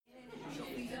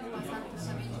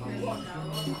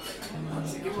And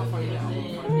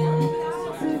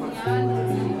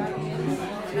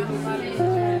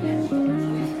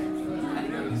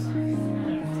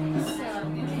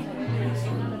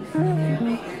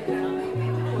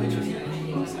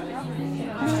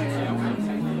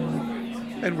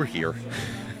we're here.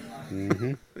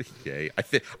 Mm-hmm. Yay. I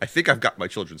think I've got my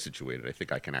children situated. I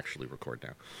think I can actually record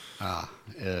now.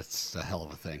 It's a hell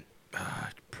of a thing.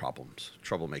 Problems.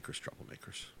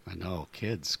 Troublemakers. I know,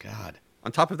 kids, God.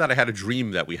 On top of that, I had a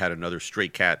dream that we had another stray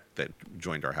cat that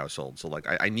joined our household. So, like,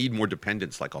 I need more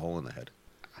dependence like a hole in the head.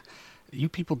 You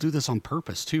people do this on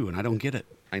purpose, too, and I don't get it.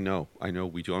 I know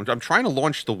we do. I'm trying to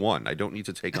launch the one. I don't need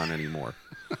to take on any more.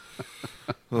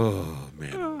 Oh,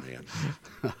 man.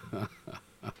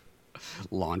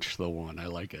 Launch the one. I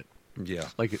like it. Yeah.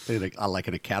 Like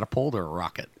in a catapult or a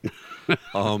rocket.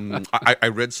 I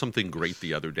read something great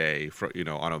the other day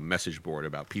on a message board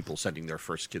about people sending their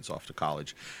first kids off to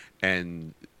college.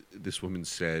 And this woman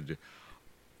said,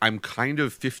 I'm kind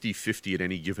of 50-50 at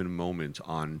any given moment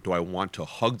on, do I want to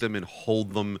hug them and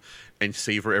hold them and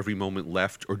savor every moment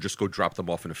left, or just go drop them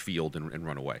off in a field and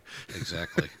run away?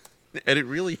 Exactly. And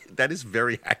that is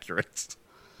very accurate.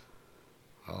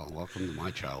 Oh, welcome to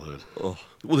my childhood. Oh.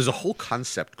 Well, there's a whole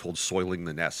concept called soiling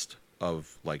the nest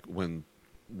of, like, when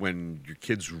your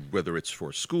kids, whether it's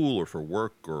for school or for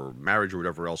work or marriage or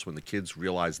whatever else, when the kids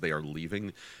realize they are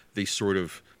leaving, they sort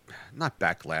of, not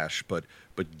backlash, but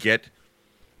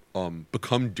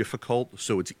become difficult,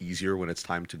 so it's easier when it's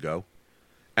time to go.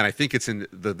 And I think it's in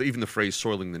even the phrase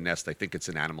soiling the nest, I think it's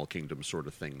an animal kingdom sort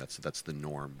of thing. That's the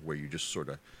norm, where you just sort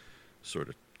of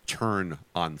turn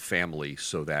on family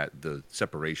so that the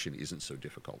separation isn't so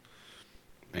difficult.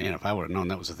 Man, if I would have known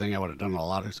that was a thing, I would have done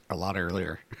it a lot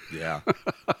earlier. Yeah.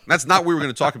 That's not what we were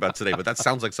going to talk about today, but that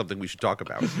sounds like something we should talk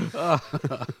about.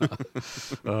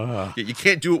 Yeah, you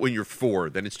can't do it when you're 4.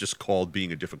 Then it's just called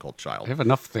being a difficult child. I have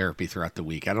enough therapy throughout the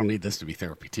week. I don't need this to be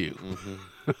therapy, too.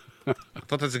 Mm-hmm. I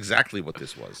thought that's exactly what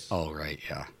this was. Oh, right,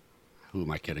 yeah. Who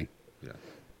am I kidding? Yeah.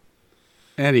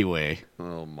 Anyway.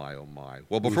 Oh, my.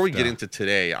 Well, before we get into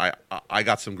today, I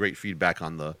got some great feedback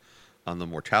on the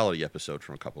mortality episode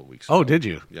from a couple of weeks ago. Oh, did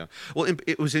you? Yeah. Well,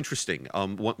 it was interesting.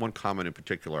 One comment in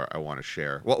particular I want to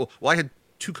share. Well, I had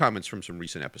 2 comments from some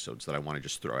recent episodes that I want to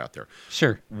just throw out there.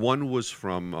 Sure. One was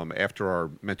from after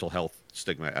our mental health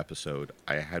stigma episode.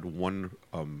 I had one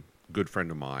good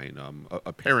friend of mine,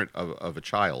 a parent of a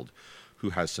child who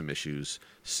has some issues,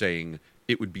 saying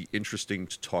it would be interesting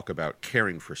to talk about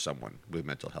caring for someone with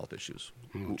mental health issues.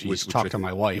 Oh, geez, talk to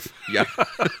my wife. Yeah,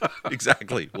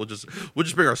 exactly. We'll just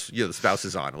bring our the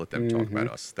spouses on and let them talk about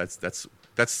us.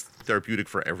 That's therapeutic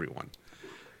for everyone,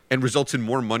 and results in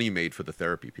more money made for the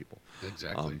therapy people.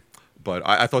 Exactly. But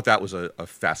I thought that was a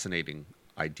fascinating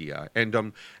idea,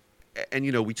 and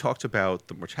we talked about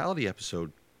the mortality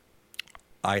episode.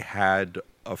 I had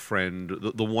a friend,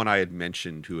 the one I had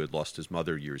mentioned, who had lost his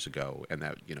mother years ago, and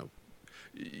that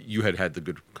you had the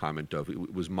good comment of,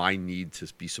 it was my need to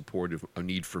be supportive, a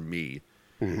need for me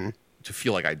to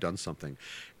feel like I'd done something.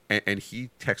 And he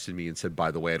texted me and said, by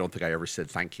the way, I don't think I ever said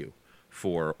thank you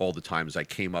for all the times I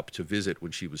came up to visit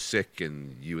when she was sick,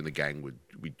 and you and the gang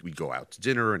we'd go out to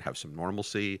dinner and have some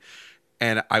normalcy.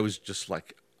 And I was just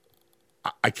like,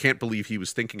 I can't believe he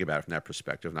was thinking about it from that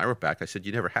perspective. And I wrote back, I said,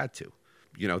 you never had to.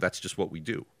 That's just what we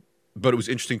do. But it was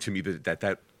interesting to me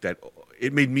that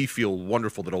it made me feel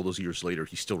wonderful that all those years later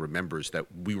he still remembers that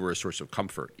we were a source of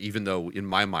comfort, even though in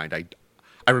my mind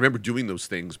I remember doing those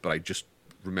things, but I just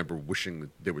remember wishing that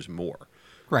there was more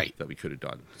that we could have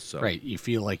done. So right, you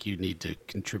feel like you need to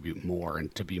contribute more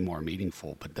and to be more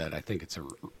meaningful, but that I think it's a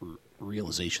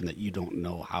realization that you don't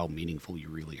know how meaningful you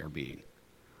really are being.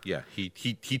 Yeah, he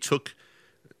took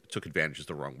advantage is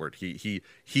the wrong word. He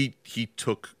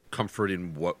took comfort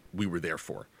in what we were there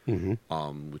for,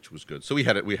 which was good. So we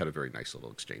had a very nice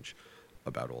little exchange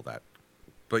about all that.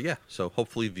 But yeah, so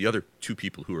hopefully the other 2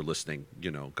 people who are listening,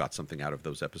 got something out of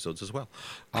those episodes as well.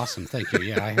 Awesome, thank you.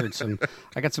 Yeah,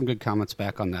 I got some good comments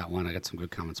back on that one. I got some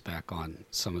good comments back on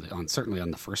certainly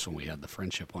on the first one we had, the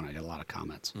friendship one. I got a lot of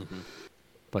comments.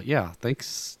 But yeah,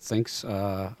 thanks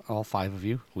all 5 of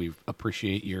you. We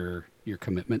appreciate your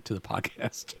commitment to the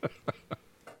podcast.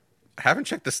 I haven't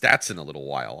checked the stats in a little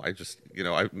while. I just,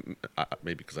 I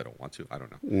maybe because I don't want to. I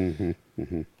don't know.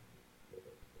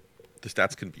 The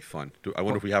stats can be fun. I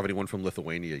wonder if we have anyone from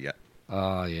Lithuania yet.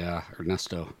 Yeah,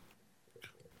 Ernesto.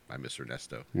 I miss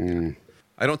Ernesto. Yeah.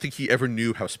 I don't think he ever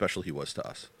knew how special he was to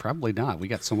us. Probably not. We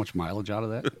got so much mileage out of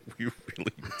that. We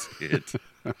really did.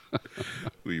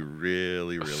 We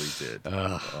really, really did.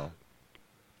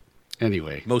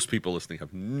 Anyway. Most people listening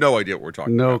have no idea what we're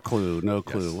talking about. No clue.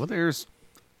 Yes. Well, there's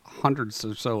hundreds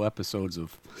or so episodes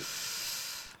of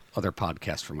other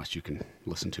podcasts from us you can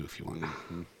listen to if you want.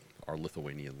 Our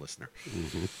Lithuanian listener.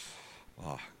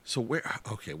 So where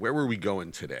were we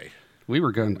going today? We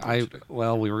were going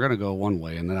to go one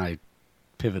way, and then I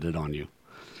pivoted on you.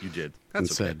 You did. And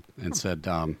That's okay. said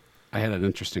I had an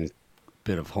interesting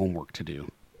bit of homework to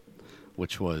do,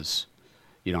 which was,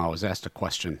 I was asked a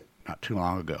question not too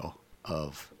long ago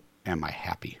of, am I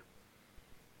happy?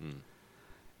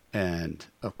 And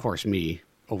of course, me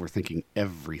overthinking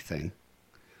everything,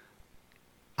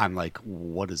 I'm like,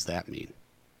 what does that mean?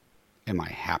 Am I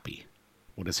happy?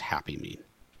 What does happy mean?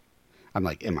 I'm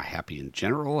like, am I happy in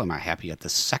general? Am I happy at the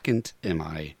second? Am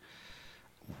I,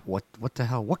 what the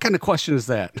hell? What kind of question is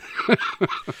that?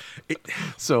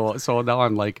 So now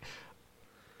I'm like,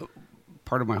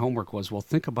 part of my homework was, well,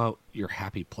 think about your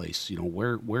happy place.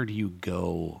 Where do you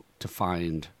go to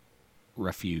find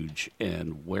refuge,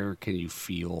 and where can you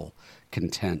feel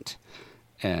content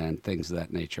and things of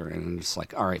that nature? And I'm just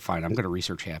like, all right, fine. I'm going to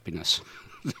research happiness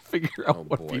to figure out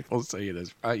what people say it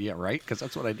is. Yeah, right? Because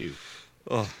that's what I do.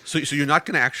 So you're not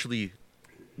going to actually,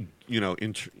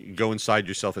 go inside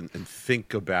yourself and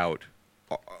think about,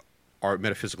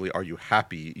 metaphysically, are you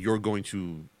happy? You're going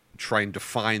to try and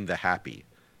define the happy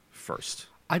first.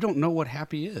 I don't know what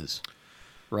happy is,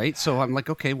 right? So I'm like,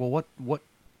 okay, well, what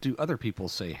do other people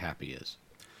say happy is,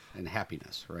 and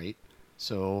happiness, right?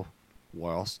 So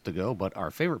where else to go but our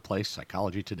favorite place,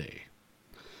 Psychology Today.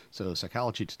 So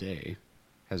Psychology Today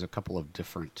has a couple of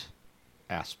different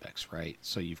aspects, right?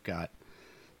 So you've got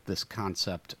this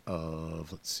concept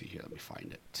of, let's see here, let me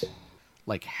find it.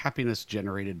 Like happiness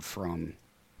derived from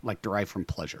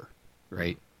pleasure,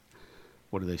 right?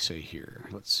 What do they say here?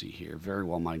 Let's see here. Very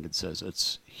Well Minded says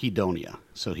it's hedonia.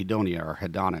 So hedonia, or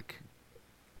hedonic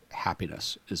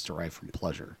happiness, is derived from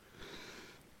pleasure.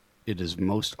 It is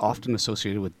most often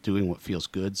associated with doing what feels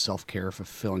good, self-care,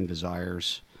 fulfilling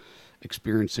desires,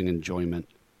 experiencing enjoyment,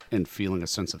 and feeling a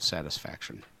sense of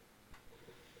satisfaction.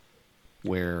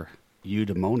 Where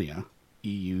eudaimonia,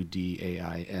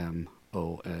 eudaimonia,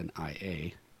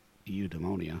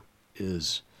 eudaimonia,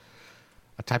 is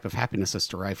a type of happiness that's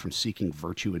derived from seeking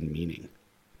virtue and meaning.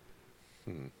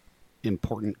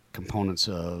 Important components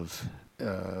of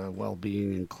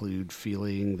well-being include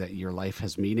feeling that your life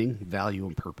has meaning, value,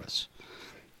 and purpose.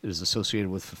 It is associated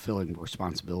with fulfilling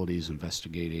responsibilities,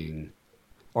 investing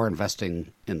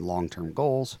in long-term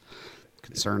goals,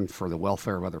 concern for the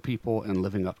welfare of other people, and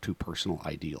living up to personal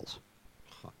ideals.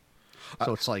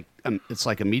 So it's like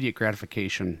immediate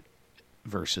gratification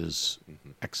versus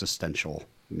existential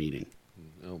meaning.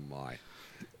 Oh my.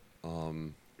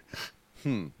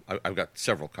 I've got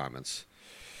several comments.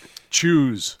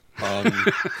 Choose.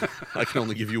 I can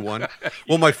only give you one.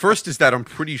 Well, my first is that I'm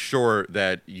pretty sure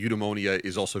that eudaimonia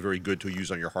is also very good to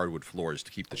use on your hardwood floors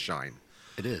to keep the shine.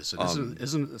 It is.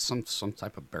 Isn't it some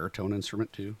type of baritone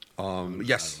instrument too?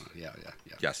 Yes. Yeah.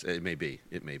 Yes, it may be.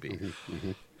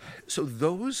 Mm-hmm. So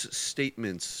those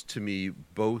statements to me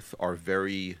both are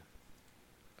very.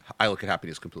 I look at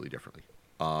happiness completely differently.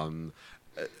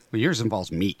 Well, yours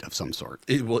involves meat of some sort.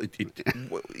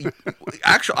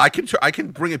 Actually, I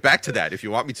can bring it back to that if you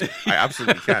want me to. I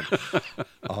absolutely can.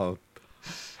 All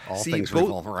things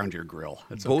revolve around your grill.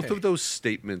 It's both okay. of those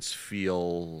statements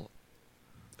feel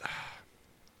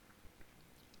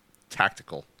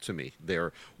tactical to me.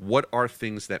 They're, what are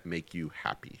things that make you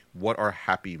happy? What are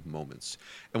happy moments?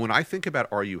 And when I think about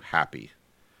are you happy,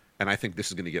 and I think this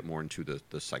is going to get more into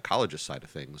the psychologist side of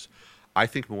things, I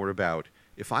think more about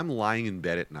if I'm lying in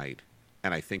bed at night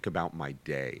and I think about my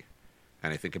day,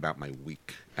 and I think about my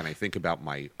week, and I think about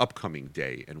my upcoming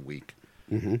day and week,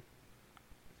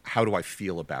 how do I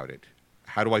feel about it?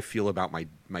 How do I feel about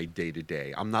my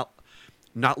day-to-day? I'm not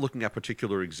looking at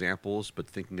particular examples, but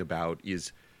thinking about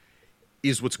is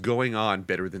what's going on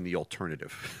better than the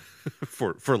alternative,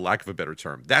 for lack of a better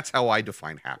term. That's how I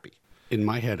define happy. In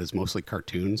my head is mostly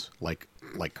cartoons, like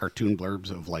cartoon blurbs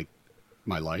of like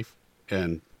my life.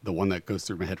 And the one that goes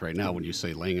through my head right now when you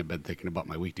say laying in bed thinking about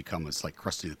my week to come, it's like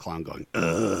Krusty the Clown going,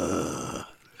 ugh.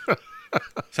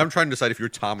 So I'm trying to decide if you're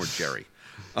Tom or Jerry.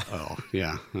 Oh,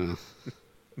 yeah. I'm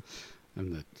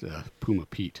the Puma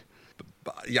Pete.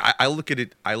 Yeah, I look at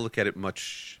it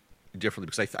much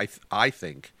differently because I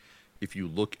think if you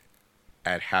look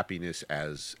at happiness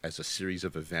as a series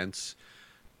of events,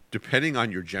 depending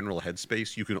on your general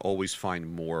headspace, you can always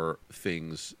find more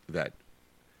things that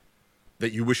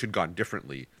you wish had gone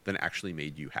differently than actually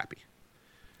made you happy.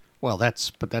 Well,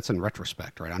 that's in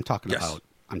retrospect, right? I'm talking Yes.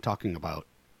 about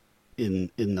in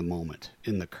the moment,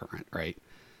 in the current, right?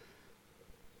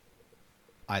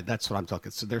 That's what I'm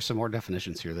talking. So there's some more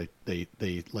definitions here. They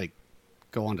like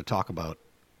go on to talk about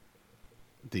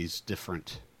these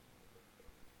different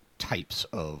types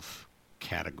of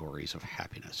categories of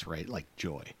happiness, right? Like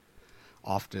joy.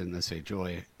 Often, they say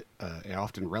joy, an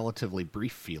often relatively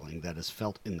brief feeling that is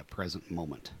felt in the present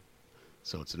moment.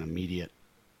 So it's an immediate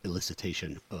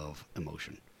elicitation of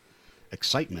emotion.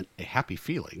 Excitement, a happy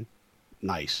feeling,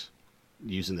 nice,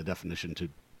 using the definition to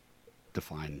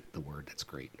define the word, that's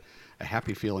great. A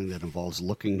happy feeling that involves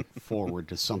looking forward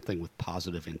to something with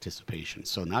positive anticipation.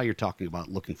 So now you're talking about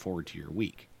looking forward to your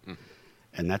week.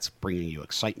 And that's bringing you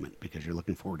excitement because you're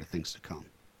looking forward to things to come,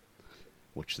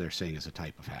 which they're saying is a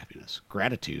type of happiness.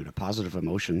 Gratitude, a positive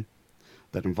emotion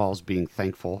that involves being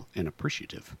thankful and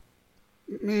appreciative.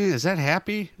 Man, is that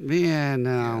happy? Man,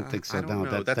 no, I don't think so. I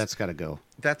don't know. That's got to go.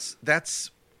 That's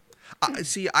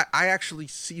see, I actually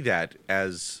see that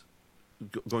as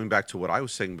going back to what I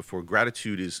was saying before.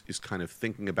 Gratitude is kind of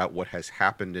thinking about what has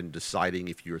happened and deciding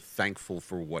if you're thankful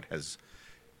for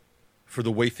for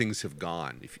the way things have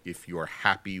gone, if you are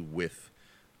happy with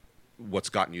what's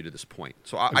gotten you to this point.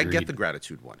 So I get the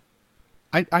gratitude one.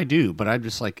 I do, but I'm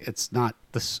just like, it's not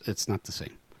the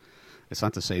same. It's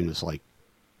not the same as like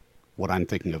what I'm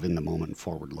thinking of in the moment and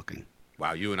forward looking.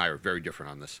 Wow, you and I are very different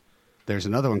on this. There's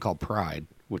another one called pride,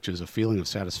 which is a feeling of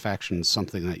satisfaction in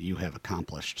something that you have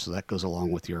accomplished. So that goes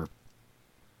along with your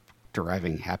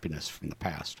deriving happiness from the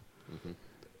past. Mm-hmm.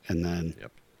 And then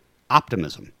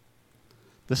optimism.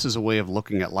 This is a way of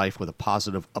looking at life with a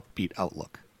positive, upbeat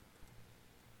outlook.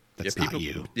 That's not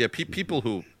you. Yeah,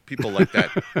 people like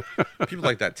that. People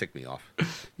like that tick me off.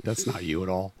 That's not you at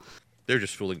all. They're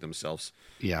just fooling themselves.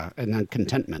 Yeah, and then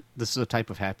contentment. This is a type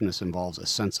of happiness that involves a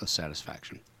sense of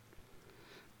satisfaction.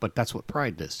 But that's what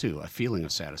pride does too, a feeling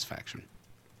of satisfaction.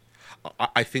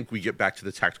 I think we get back to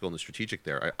the tactical and the strategic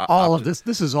there. All of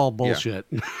this is all bullshit.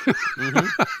 Yeah.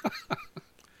 Mm-hmm.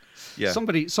 Yeah.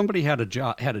 Somebody had a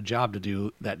job to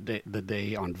do that day, the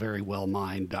day on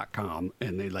verywellmind.com,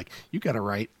 and they like, you got to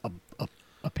write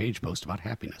a page post about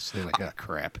happiness. They're like, oh,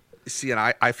 crap. See, and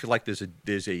I feel like there's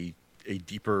a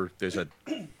deeper,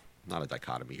 not a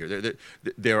dichotomy here.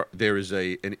 There is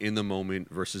an in the moment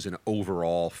versus an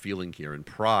overall feeling here. And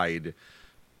pride,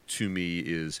 to me,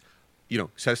 is,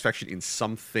 satisfaction in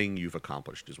something you've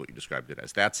accomplished is what you described it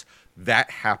as.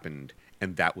 That happened,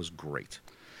 and that was great.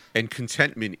 And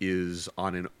contentment is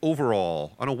on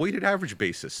a weighted average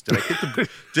basis.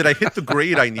 Did I hit the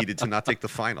grade I needed to not take the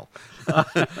final?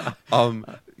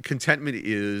 Contentment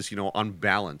is, on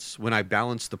balance. When I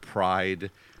balance the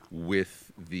pride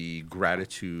with the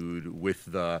gratitude, with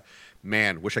the,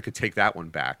 man, wish I could take that one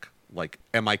back. Like,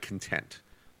 am I content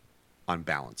on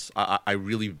balance? I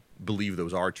really believe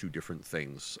those are two different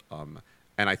things.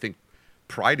 And I think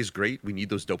pride is great. We need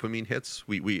those dopamine hits.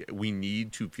 We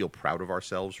need to feel proud of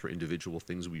ourselves for individual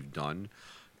things we've done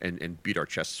and beat our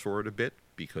chests for it a bit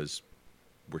because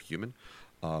we're human.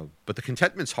 But the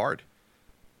contentment's hard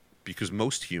because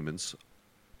most humans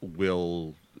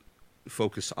will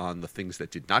focus on the things that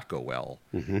did not go well.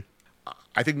 Mm-hmm.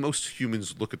 I think most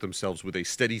humans look at themselves with a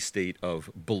steady state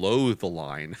of below the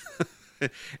line.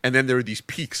 And then there are these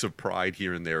peaks of pride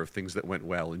here and there of things that went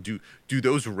well. And do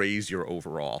those raise your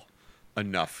overall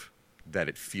enough that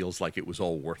it feels like it was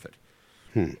all worth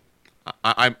it?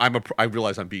 I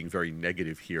realize I'm being very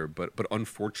negative here, but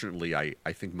unfortunately,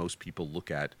 I think most people look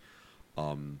at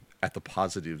the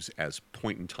positives as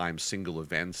point in time single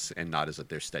events and not as at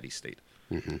their steady state.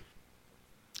 Mm-hmm.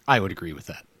 I would agree with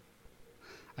that.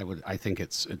 I think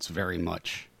it's very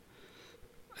much.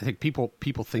 I think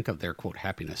people think of their quote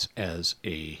happiness as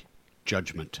a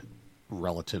judgment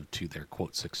relative to their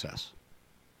quote success.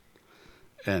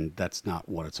 And that's not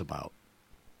what it's about,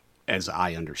 as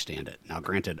I understand it. Now,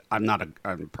 granted,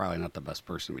 I'm probably not the best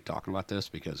person to be talking about this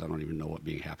because I don't even know what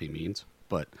being happy means.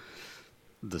 But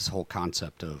this whole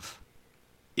concept of,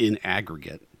 in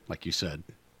aggregate, like you said,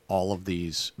 all of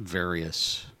these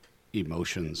various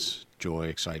emotions, joy,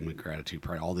 excitement, gratitude,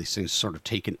 pride, all these things sort of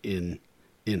taken in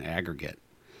aggregate,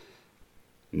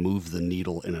 move the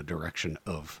needle in a direction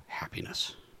of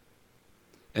happiness.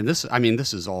 And this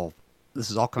is all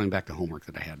coming back to homework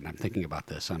that I had, and I'm thinking about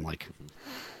this. I'm like,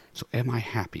 so am I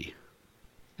happy?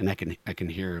 And I can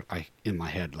hear in my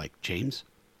head like, James,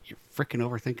 you're freaking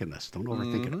overthinking this. Don't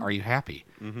overthink it. Are you happy?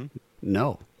 Mm-hmm.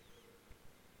 No,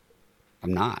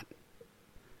 I'm not.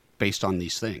 Based on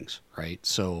these things, right?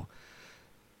 So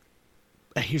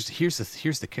here's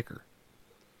the kicker.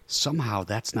 Somehow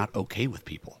that's not okay with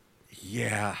people.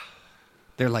 Yeah.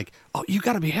 They're like, oh, you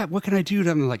got to be happy. What can I do? And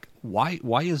I'm like, why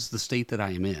is the state that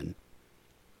I am in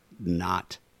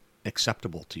not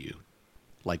acceptable to you?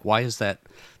 Like, why is that?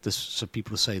 So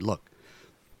people say, look,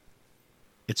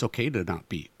 it's okay to not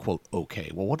be, quote, okay.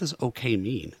 Well, what does okay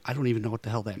mean? I don't even know what the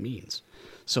hell that means.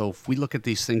 So if we look at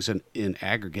these things in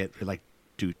aggregate, we're like,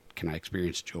 dude, can I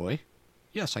experience joy?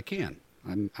 Yes, I can.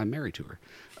 I'm married to her.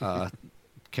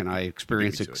 Can I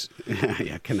experience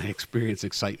can I experience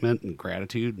excitement and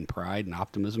gratitude and pride and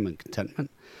optimism and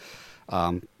contentment?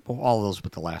 Well, all of those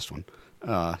but the last one.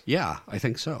 Yeah, I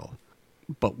think so.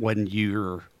 But when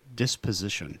your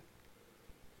disposition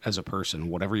as a person,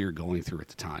 whatever you're going through at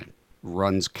the time,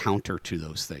 runs counter to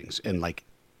those things and like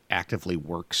actively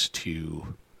works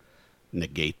to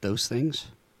negate those things,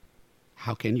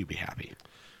 how can you be happy?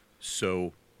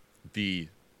 So the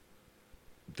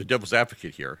devil's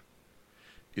advocate here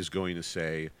is going to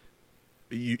say,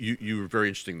 you were very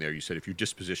interesting there. You said if your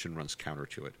disposition runs counter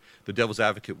to it. The devil's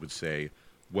advocate would say,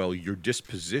 well, your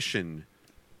disposition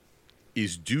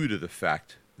is due to the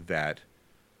fact that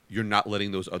you're not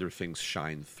letting those other things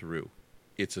shine through.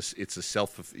 It's a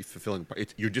self-fulfilling.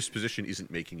 Your disposition isn't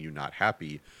making you not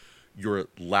happy. Your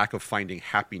lack of finding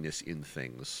happiness in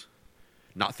things,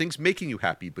 not things making you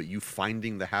happy, but you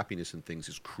finding the happiness in things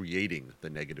is creating the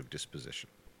negative disposition.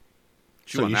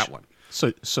 Chew on that one.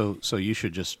 So you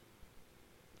should just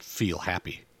feel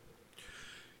happy.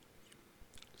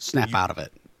 Snap out of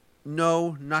it.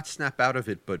 No, not snap out of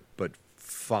it, but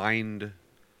find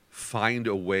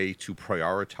a way to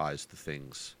prioritize the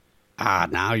things.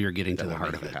 Now you're getting to the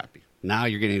heart of it. Happy. Now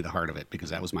you're getting to the heart of it because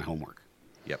that was my homework.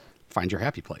 Yep. Find your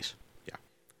happy place. Yeah.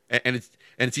 And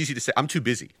it's easy to say, I'm too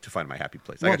busy to find my happy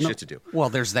place. I got shit to do. Well,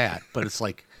 there's that, but it's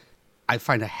like I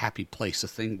find a happy place, a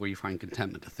thing where you find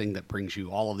contentment, a thing that brings you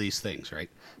all of these things,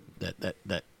 right?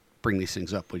 That bring these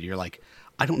things up when you're like,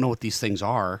 I don't know what these things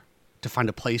are, to find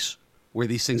a place where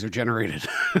these things are generated.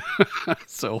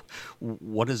 So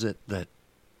what is it that,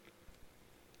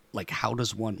 like, how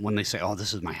does one, when they say, oh,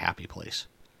 this is my happy place,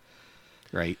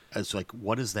 right? It's like,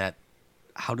 what is that?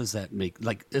 How does that make,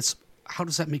 like, how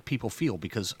does that make people feel?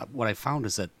 Because what I found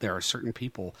is that there are certain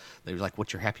people, they're like,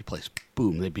 what's your happy place?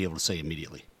 Boom, they'd be able to say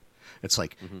immediately. It's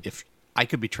like, if I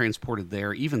could be transported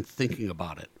there, even thinking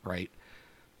about it, right,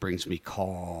 brings me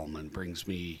calm and brings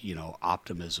me,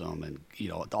 optimism and,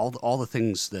 all the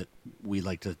things that we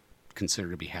like to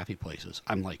consider to be happy places.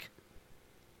 I'm like,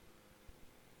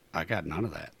 I got none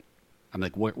of that. I'm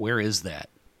like, where is that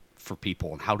for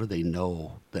people, and how do they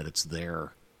know that it's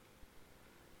there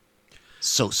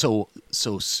so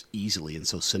easily and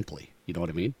so simply? You know what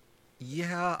I mean?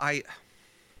 Yeah,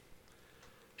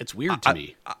 it's weird to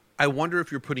me. I wonder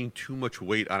if you're putting too much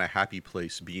weight on a happy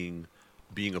place being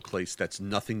a place that's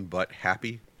nothing but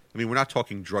happy. I mean, we're not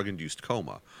talking drug-induced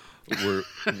coma. We're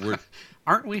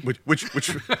aren't we? Which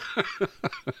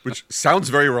sounds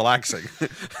very relaxing.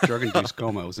 Drug-induced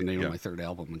coma was the name of my third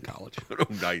album in college. Oh,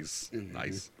 nice,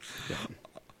 nice. Yeah.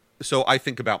 So I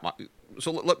think about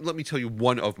let me tell you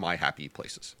one of my happy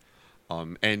places,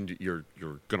 and you're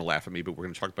gonna laugh at me, but we're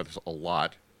gonna talk about this a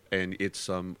lot. And it's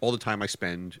all the time I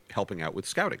spend helping out with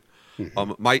scouting.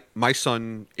 My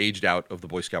son aged out of the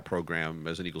Boy Scout program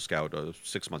as an Eagle Scout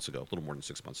 6 months ago, a little more than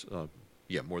 6 months.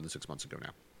 More than 6 months ago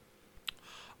now.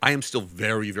 I am still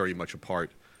very, very much a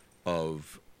part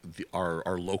of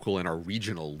our local and our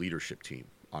regional leadership team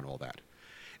on all that.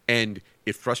 And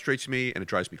it frustrates me and it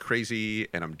drives me crazy,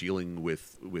 and I'm dealing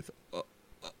with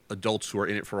adults who are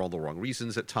in it for all the wrong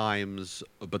reasons at times,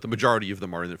 but the majority of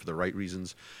them are in it for the right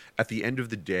reasons. At the end of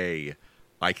the day,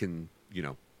 I can,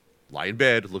 lie in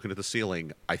bed looking at the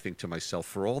ceiling. I think to myself,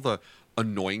 for all the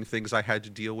annoying things I had to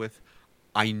deal with,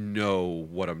 I know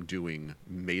what I'm doing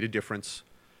made a difference.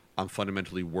 I'm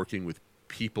fundamentally working with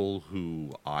people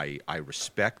who I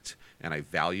respect and I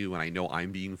value, and I know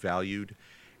I'm being valued.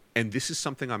 And this is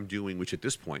something I'm doing, which at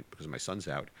this point, because my son's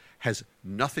out, has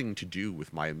nothing to do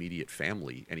with my immediate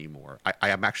family anymore. I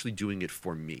am actually doing it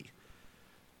for me.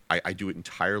 I do it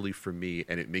entirely for me,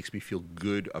 and it makes me feel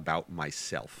good about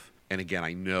myself. And again,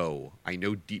 I know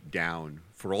deep down,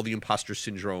 for all the imposter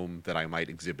syndrome that I might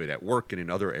exhibit at work and in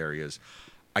other areas,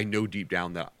 I know deep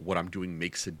down that what I'm doing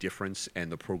makes a difference, and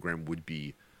the program would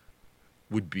be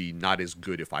not as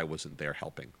good if I wasn't there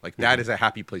helping. Like, that is a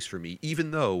happy place for me,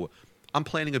 even though I'm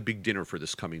planning a big dinner for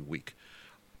this coming week.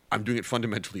 I'm doing it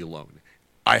fundamentally alone.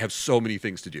 I have so many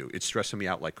things to do. It's stressing me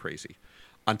out like crazy.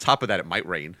 On top of that, it might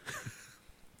rain.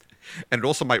 And it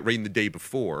also might rain the day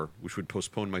before, which would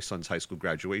postpone my son's high school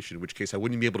graduation, in which case I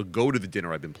wouldn't be able to go to the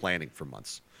dinner I've been planning for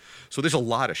months. So there's a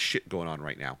lot of shit going on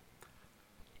right now.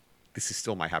 This is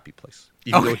still my happy place.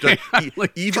 Even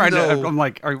though I'm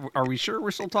like, are we sure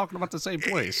we're still talking about the same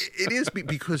place? It is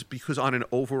because on an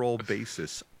overall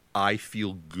basis, I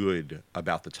feel good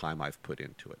about the time I've put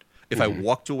into it. If I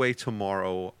walked away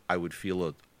tomorrow, I would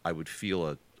feel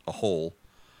a hole.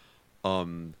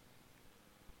 And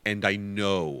I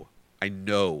know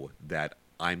that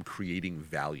I'm creating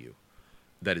value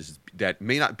that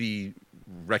may not be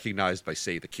recognized by,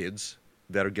 say, the kids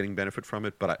that are getting benefit from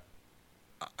it, but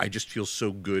I just feel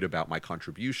so good about my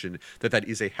contribution that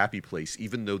is a happy place,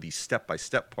 even though the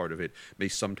step-by-step part of it may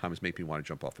sometimes make me want to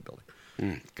jump off the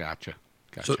building. Gotcha.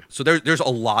 So there's a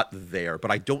lot there, but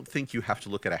I don't think you have to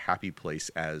look at a happy place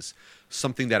as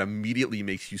something that immediately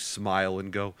makes you smile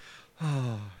and go,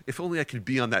 oh, if only I could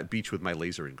be on that beach with my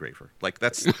laser engraver. Like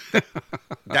that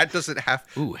doesn't have.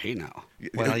 Ooh, hey now.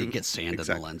 Well, you get sand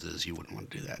Exactly. in the lenses. You wouldn't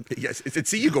want to do that. Yes,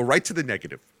 see, you go right to the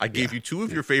negative. I gave you two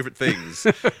of your favorite things,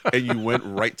 and you went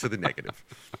right to the negative.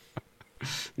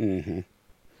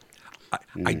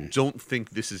 I don't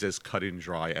think this is as cut and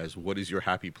dry as what is your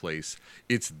happy place.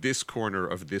 It's this corner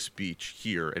of this beach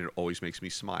here, and it always makes me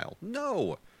smile.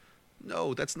 No,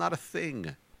 that's not a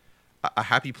thing. A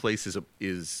happy place is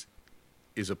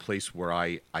a place where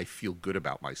I feel good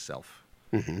about myself.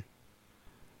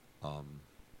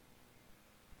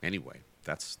 Anyway,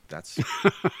 that's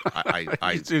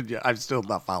Dude, I'm still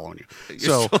not following you. You're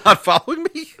So, still not following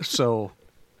me? so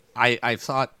I've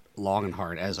thought long and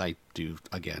hard, as I do,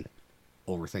 again,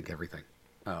 overthink everything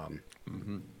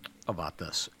about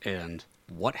this. And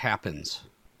what happens,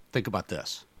 think about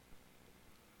this.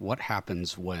 What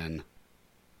happens when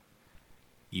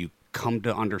you come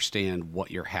to understand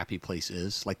what your happy place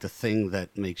is, like the thing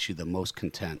that makes you the most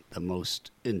content, the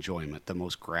most enjoyment, the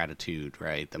most gratitude,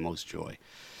 right? The most joy.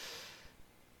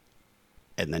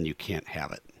 And then you can't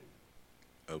have it.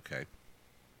 Okay.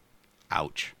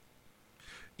 Ouch.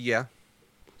 Yeah.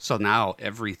 So now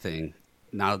everything,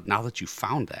 now that you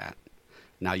found that,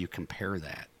 now you compare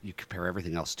that. You compare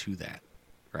everything else to that,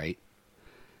 right?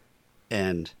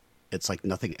 And it's like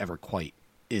nothing ever quite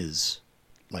is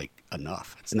like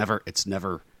enough. It's never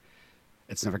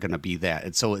going to be that.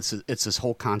 And so it's this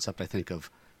whole concept, I think,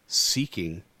 of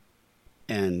seeking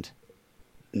and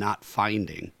not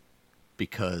finding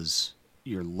because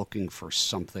you're looking for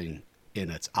something in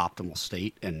its optimal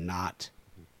state and not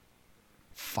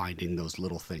finding those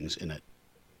little things in it,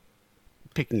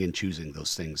 picking and choosing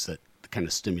those things that kind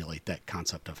of stimulate that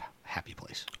concept of happy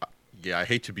place. Yeah, I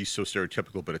hate to be so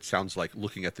stereotypical, but it sounds like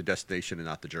looking at the destination and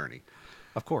not the journey.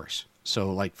 Of course.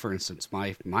 So, like, for instance,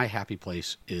 my happy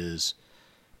place is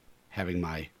having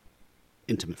my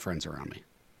intimate friends around me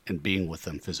and being with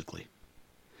them physically.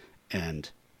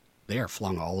 And they are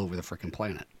flung all over the frickin'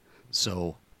 planet.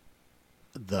 So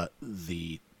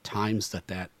the times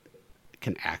that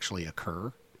can actually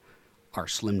occur are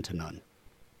slim to none.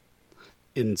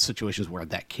 In situations where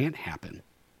that can't happen,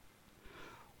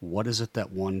 what is it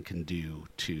that one can do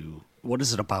to, what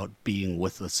is it about being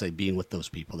with, let's say, being with those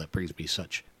people that brings me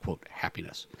such, quote,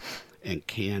 happiness? And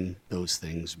can those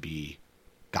things be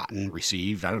gotten,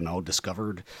 received, I don't know,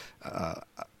 discovered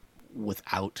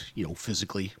without,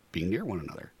 physically being near one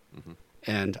another? Mm-hmm.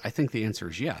 And I think the answer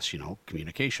is yes,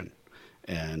 communication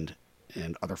and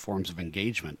other forms of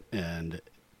engagement and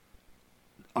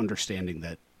understanding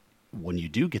that when you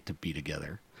do get to be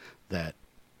together, that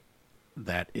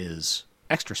is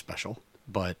extra special,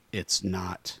 but it's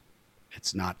not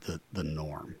the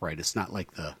norm, right? It's not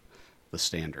like the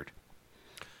standard.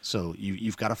 So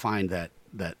you've got to find that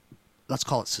let's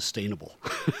call it sustainable,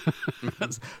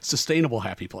 sustainable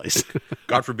happy place.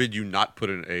 God forbid you not put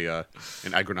an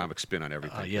agronomic spin on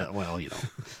everything. Yeah, well,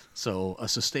 so a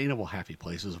sustainable happy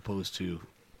place as opposed to,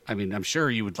 I mean, I'm sure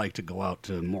you would like to go out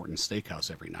to Morton's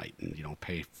Steakhouse every night and,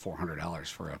 pay $400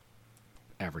 for a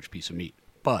average piece of meat.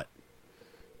 But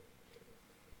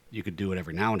you could do it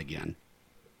every now and again,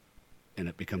 and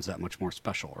it becomes that much more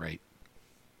special, right?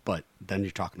 But then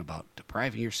you're talking about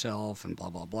depriving yourself and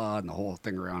blah, blah, blah, and the whole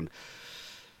thing around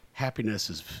happiness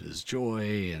is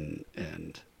joy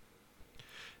and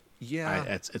yeah,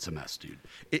 it's a mess, dude.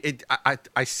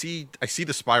 I see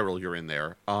the spiral you're in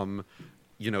there.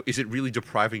 Is it really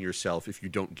depriving yourself if you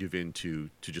don't give in to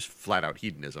just flat out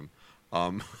hedonism?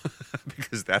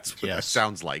 Because that's what that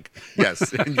sounds like.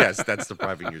 Yes, yes, that's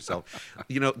depriving yourself.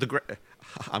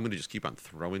 I'm going to just keep on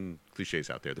throwing cliches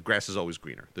out there. The grass is always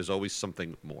greener. There's always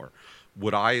something more.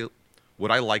 Would I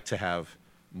like to have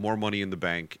more money in the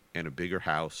bank and a bigger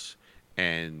house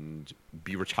and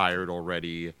be retired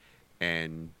already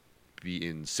and be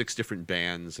in 6 different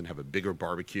bands and have a bigger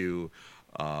barbecue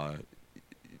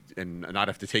and not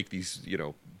have to take these,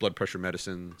 blood pressure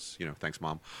medicines, thanks,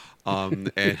 Mom.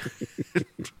 And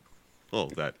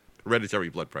that hereditary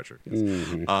blood pressure. Yes.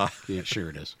 Mm-hmm. Yeah, sure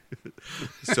it is.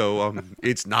 So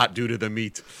it's not due to the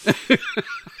meat.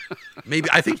 Maybe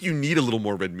I think you need a little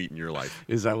more red meat in your life.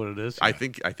 Is that what it is? Yeah. I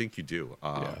think you do.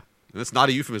 And that's not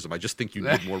a euphemism. I just think you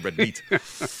need more red meat.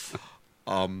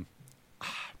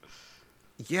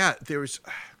 Yeah,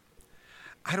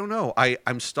 I don't know.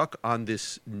 I'm stuck on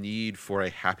this need for a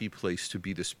happy place to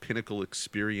be this pinnacle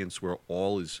experience where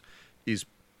all is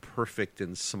perfect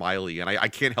and smiley, and I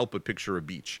can't help but picture a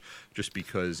beach just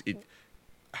because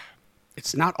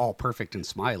It's not all perfect and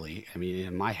smiley. I mean,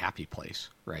 in my happy place,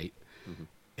 right? Mhm.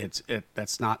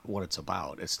 That's not what it's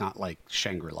about. It's not like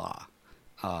Shangri-La.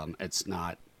 It's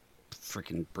not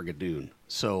freaking Brigadoon.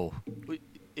 So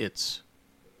it's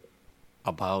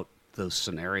about those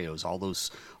scenarios, all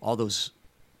those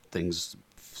things,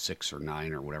 6 or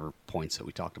 9 or whatever points that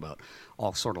we talked about,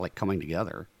 all sort of like coming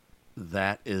together.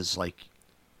 That is like,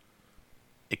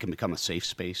 it can become a safe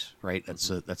space, right? That's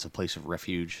a place of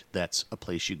refuge. That's a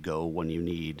place you go when you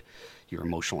need your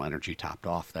emotional energy topped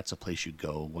off. That's a place you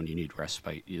go when you need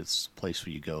respite. It's a place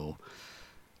where you go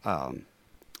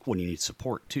when you need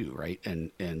support too, right?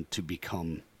 And to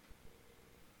become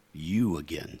you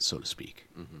again, so to speak.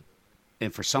 Mm-hmm.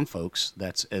 And for some folks,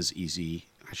 that's as easy.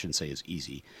 I shouldn't say as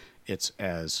easy. It's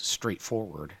as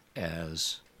straightforward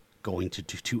as going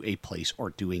to a place or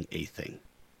doing a thing.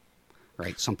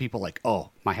 Right? Some people like,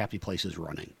 oh, my happy place is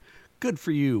running. Good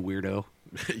for you, weirdo.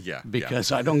 Yeah,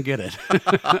 Because I don't get it.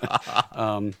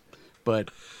 But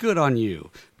good on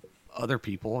you. Other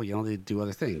people, they do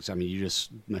other things. I mean, you just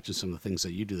mentioned some of the things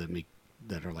that you do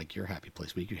that are like your happy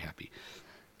place, make you happy.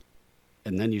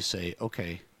 And then you say,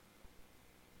 okay,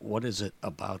 what is it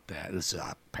about that? And it's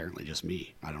apparently just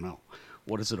me. I don't know.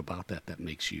 What is it about that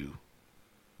makes you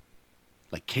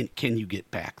like? Can you get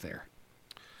back there,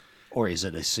 or is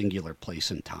it a singular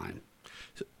place and time?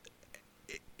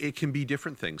 It can be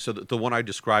different things. So the one I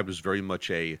described was very much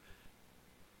a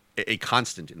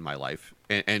constant in my life,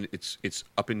 and it's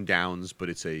up and downs, but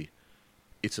it's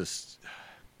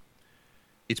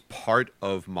part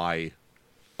of my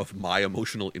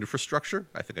emotional infrastructure.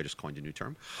 I think I just coined a new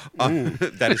term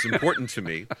that is important to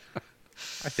me.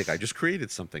 I think I just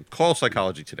created something. Call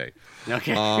psychology today.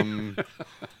 Okay.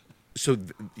 So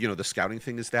the scouting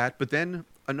thing is that, but then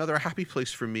another happy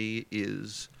place for me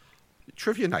is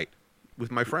trivia night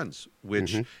with my friends,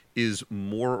 which is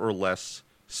more or less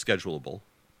schedulable,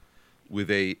 with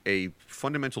a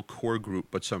fundamental core group,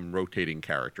 but some rotating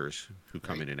characters who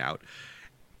come in and out.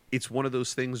 It's one of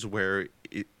those things where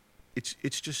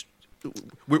it's just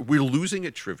we're losing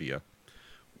at trivia.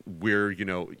 We're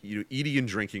eating and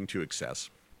drinking to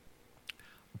excess,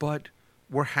 but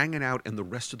we're hanging out, and the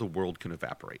rest of the world can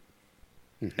evaporate.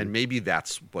 And maybe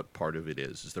that's what part of it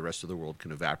is the rest of the world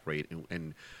can evaporate,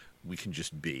 and we can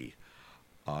just be.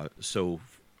 So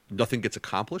nothing gets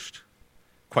accomplished.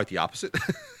 Quite the opposite.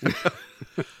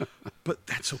 But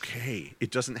that's okay.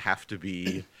 It doesn't have to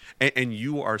be. And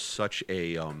you are such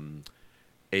a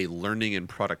learning and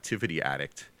productivity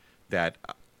addict that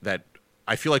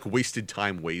I feel like wasted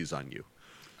time weighs on you.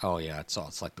 Oh yeah,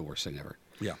 it's like the worst thing ever.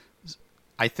 Yeah.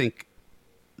 I think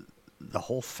the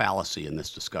whole fallacy in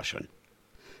this discussion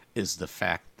is the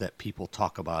fact that people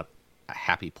talk about a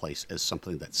happy place as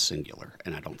something that's singular,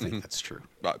 and I don't think that's true.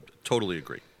 Totally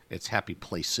agree. It's happy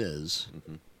places,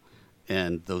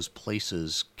 and those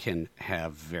places can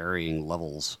have varying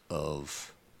levels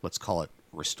of, let's call it,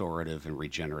 restorative and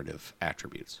regenerative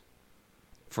attributes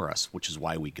for us, which is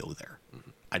why we go there.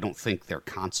 I don't think they're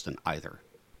constant either.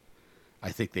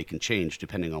 I think they can change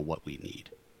depending on what we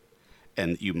need.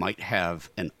 And you might have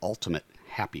an ultimate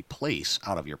happy place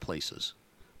out of your places,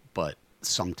 but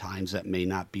sometimes that may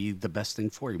not be the best thing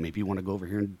for you. Maybe you want to go over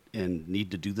here and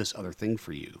need to do this other thing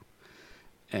for you,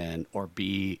 or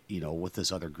be, with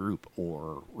this other group,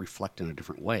 or reflect in a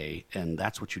different way. And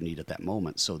that's what you need at that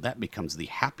moment. So that becomes the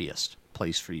happiest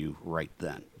place for you right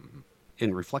then.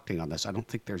 In reflecting on this, I don't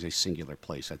think there's a singular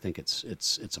place. I think it's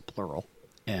a plural.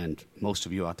 And most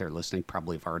of you out there listening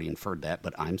probably have already inferred that,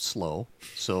 but I'm slow.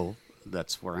 So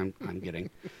that's where I'm getting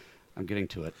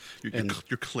to it.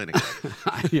 You're clinical.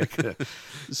 Yeah.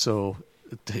 So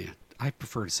I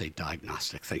prefer to say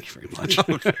diagnostic. Thank you very much.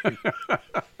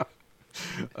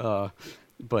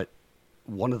 But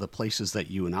one of the places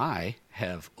that you and I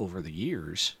have over the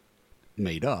years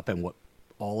made up, and what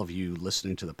all of you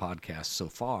listening to the podcast so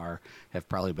far have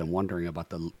probably been wondering about,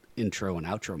 the intro and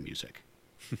outro music,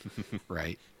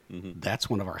 right? That's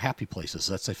one of our happy places.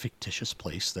 That's a fictitious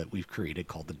place that we've created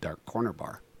called the Dark Corner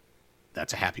Bar.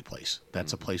 That's a happy place.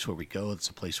 That's a place where we go. It's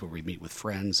a place where we meet with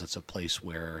friends. It's a place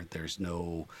where there's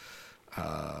no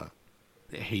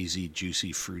hazy,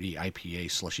 juicy, fruity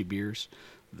IPA slushy beers.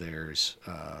 There's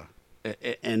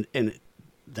and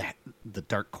the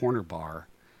Dark Corner Bar,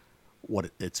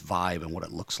 its vibe and what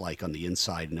it looks like on the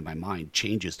inside and in my mind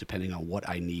changes depending on what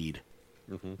I need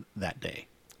that day.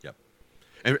 Yep.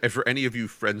 And for any of you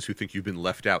friends who think you've been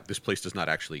left out, this place does not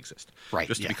actually exist. Right,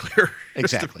 Just to yeah. be clear. Exactly,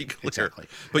 Just to be clear. exactly.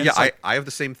 But And yeah, it's like- I have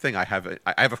the same thing. I have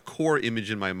a core image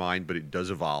in my mind, but it does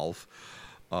evolve.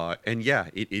 And yeah,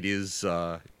 it is.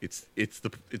 It's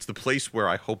the place where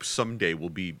I hope someday will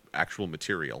be actual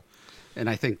material. And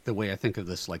I think the way I think of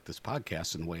this, like this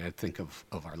podcast, and the way I think of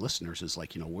our listeners is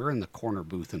like, we're in the corner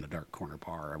booth in the dark corner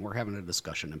bar, and we're having a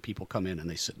discussion, and people come in and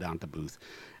they sit down at the booth,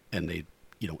 and they,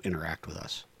 interact with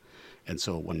us. And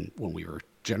so when we were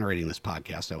generating this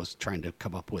podcast, I was trying to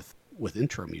come up with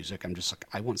intro music. I'm just like,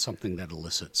 I want something that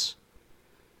elicits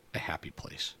a happy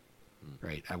place,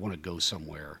 right? I want to go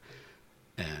somewhere,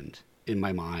 and in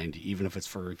my mind, even if it's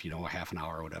for, a half an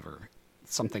hour or whatever,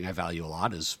 something I value a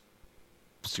lot is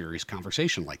serious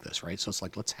conversation like this, right? So it's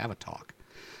like, let's have a talk.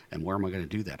 And where am I going to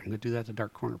do that? I'm going to do that at the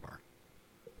Dark Corner Bar.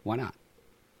 Why not?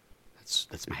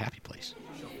 That's my happy place.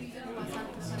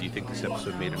 Do you think this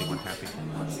episode made anyone happy?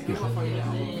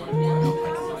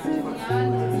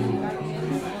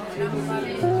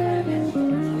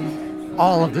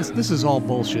 All of this is all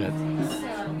bullshit.